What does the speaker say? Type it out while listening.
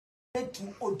to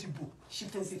Oduduwa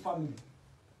chieftaincy family.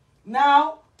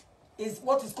 Now is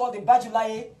what is called the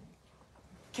Bajulaye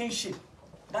kingship.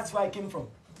 That's where I came from.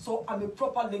 So I'm a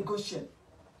proper Lagosian.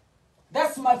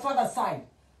 That's my father's side.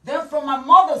 Then from my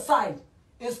mother's side,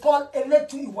 it's called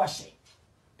Eletu Iwashe.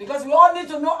 Because we all need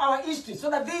to know our history so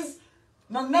that these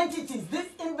non-entities, these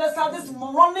imbeciles, these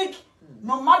moronic,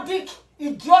 nomadic,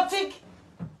 idiotic,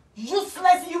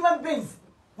 useless human beings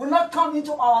will not come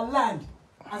into our land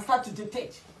and start to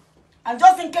dictate. And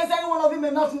just in case any one of you may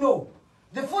not know,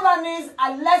 the Fulanis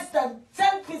are less than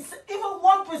 10%, even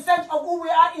 1% of who we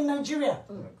are in Nigeria.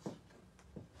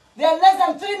 They are less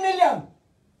than 3 million.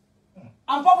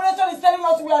 And population is telling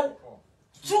us we are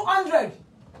 200.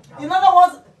 In other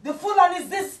words, the Fulanis,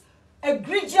 this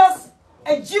egregious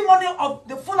hegemony of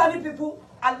the Fulani people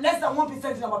are less than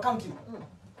 1% in our country.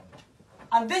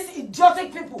 And these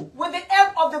idiotic people, with the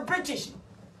help of the British,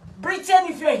 Britain,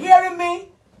 if you're hearing me,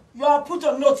 you are put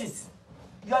on notice.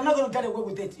 You are not going to get away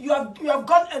with it. You have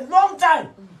gone a long time.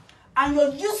 And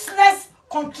your useless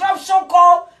contraption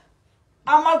called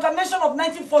amalgamation of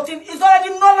 1914 is already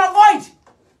null and void.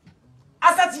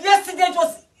 As at yesterday, it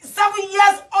was 7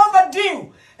 years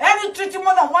overdue. Any treaty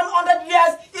more than 100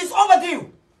 years is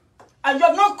overdue. And you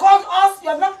have not called us, you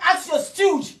have not asked your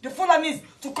stooge, the Fulanis,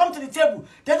 to come to the table.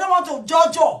 They don't want to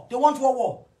Jojo, they want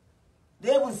war.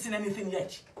 They haven't seen anything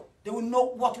yet. They will know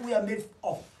what we are made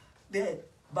of. The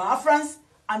Biafrans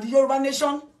and the Yoruba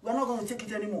nation, we're not going to take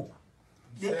it anymore.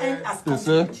 The end has come.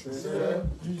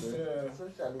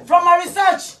 From my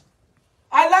research,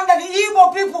 I learned that the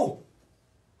Igbo people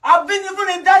have been even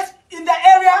in the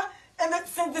area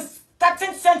since the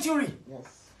 13th century.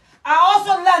 Yes. I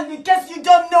also learned, in case you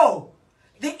don't know,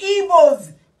 the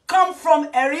Igbos come from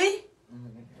Eri.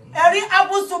 Eri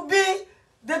happens to be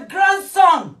the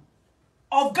grandson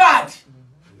of God.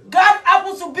 God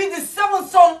happens to be the seventh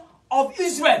son of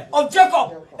Israel, of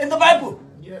Jacob, in the Bible.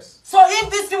 Yes. So if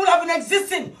these people have been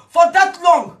existing for that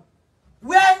long,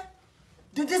 where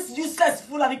did this useless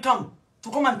Fulani come to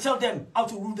come and tell them how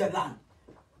to rule their land?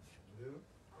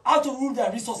 How to rule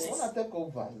their resources? They want to take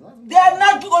over. They are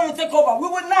not going to take over. We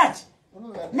will not.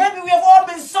 Maybe we have all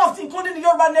been soft, including the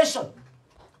Yoruba nation.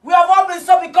 We have all been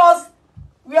soft because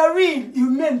we are real,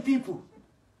 humane people.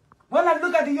 When I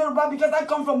look at the Yoruba, because I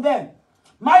come from them,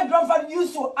 my grandfather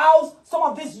used to house some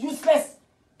of these useless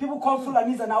people called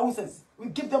Fulanis and houses. We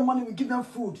give them money, we give them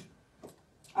food.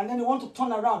 And then they want to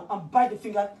turn around and bite the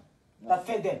finger that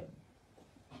fed them.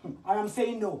 And I'm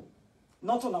saying no,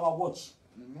 not on our watch.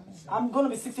 I'm going to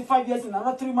be 65 years in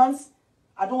another 3 months.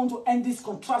 I don't want to end this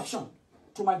contraption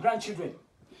to my grandchildren.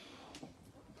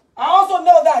 I also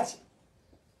know that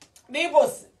the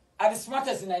Igbos are the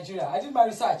smartest in Nigeria. I did my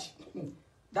research.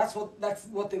 That's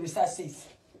what the research says.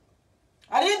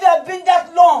 And if they have been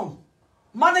that long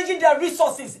managing their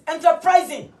resources,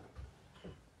 enterprising,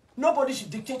 nobody should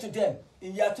dictate to them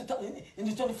in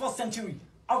the 21st century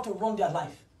how to run their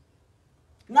life.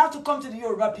 Now to come to the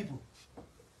Yoruba people.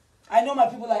 I know my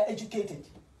people are educated.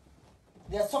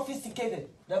 They are sophisticated.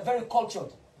 They are very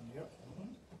cultured. Yep.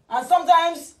 And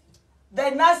sometimes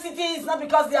their nicety is not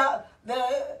because they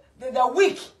are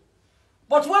weak.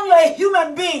 But when you are a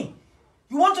human being,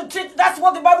 you want to treat, that's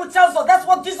what the Bible tells us. That's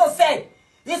what Jesus said.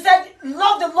 He said,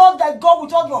 love the Lord thy God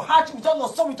with all your heart, with all your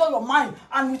soul, with all your mind,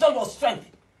 and with all your strength.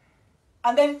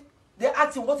 And then they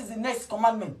asked him, what is the next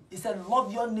commandment? He said,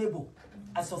 love your neighbor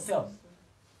as yourself.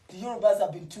 The Yorubas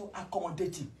have been too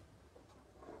accommodating.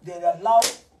 They allow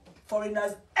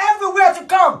foreigners everywhere to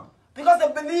come because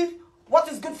they believe what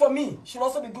is good for me should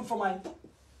also be good for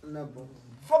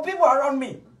for people around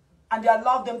me. And they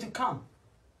allow them to come.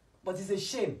 But it's a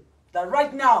shame that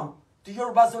right now, the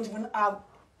Yorubas don't even have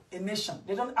a nation.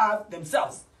 They don't have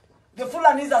themselves. The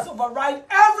Fulanis has override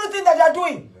everything that they are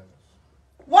doing.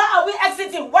 Why are we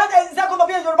exiting? Why is there going to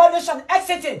be a Yoruba nation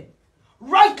exiting?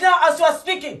 Right now, as you are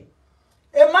speaking,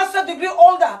 a master's degree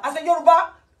holder as a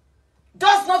Yoruba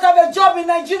does not have a job in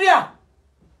Nigeria.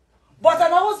 But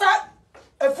an Hausa,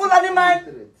 a Fulani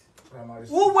man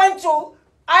who went to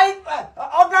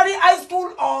ordinary high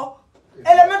school or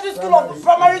elementary school or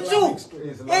primary 2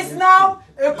 is now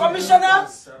a commissioner,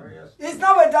 is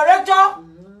now a director.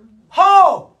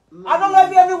 How? I don't know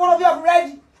if every one of you have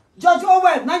read George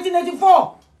Orwell,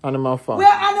 1984. Animal Farm. Where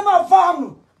Animal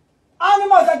Farm.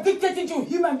 Animals are dictating to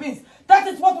human beings. That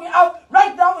is what we have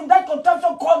right now in that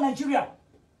contraption called Nigeria.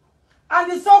 And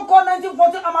the so-called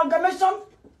 1940 amalgamation,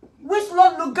 which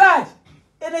Lord Lugard,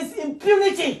 in his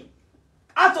impunity,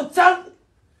 had to tell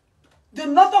the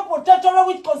Northern Protectorate,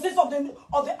 which consists of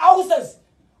the houses,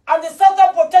 and the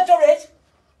Southern Protectorate,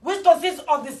 which consists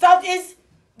of the Southeast,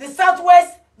 the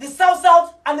Southwest, the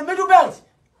South-South, and the Middle Belt.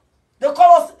 They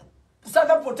call us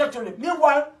Nigerian protectorate.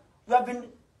 Meanwhile, we have been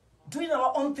doing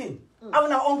our own thing,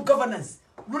 having our own governance,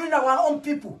 ruling our own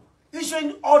people,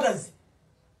 issuing orders,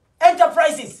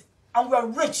 enterprises, and we are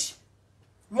rich.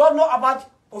 We all know about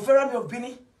Oferami of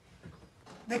Bini.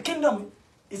 The kingdom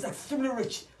is extremely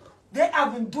rich. They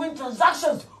have been doing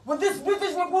transactions with these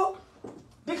British people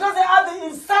because they have the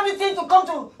insanity to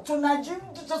come to Nigeria,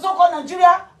 to so-called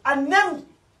Nigeria, and name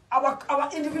our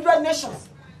individual nations.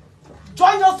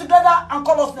 Join us together and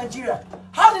call us Nigeria.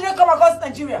 How did they come across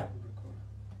Nigeria?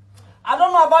 I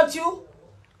don't know about you.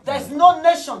 There is no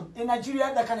nation in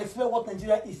Nigeria that can explain what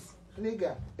Nigeria is.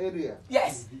 Niger area.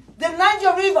 Yes. The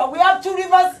Niger River, we have two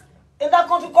rivers in that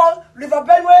country called River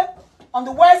Benue on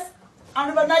the west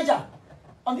and River Niger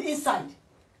on the east side.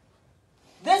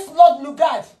 This Lord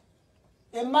Lugard,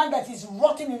 a man that is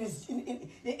rotting in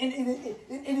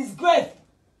his grave,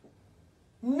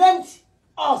 named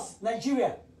us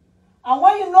Nigeria. And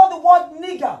when you know the word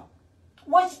nigger,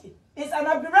 which is an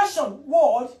aberration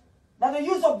word that the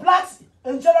use of blacks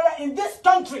in general in this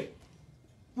country,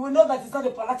 you will know that it's not a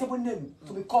palatable name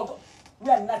to be called. We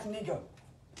are not nigger.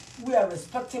 We are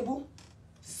respectable,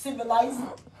 civilized,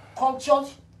 cultured,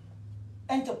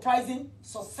 enterprising,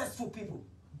 successful people.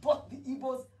 But the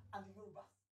Igbos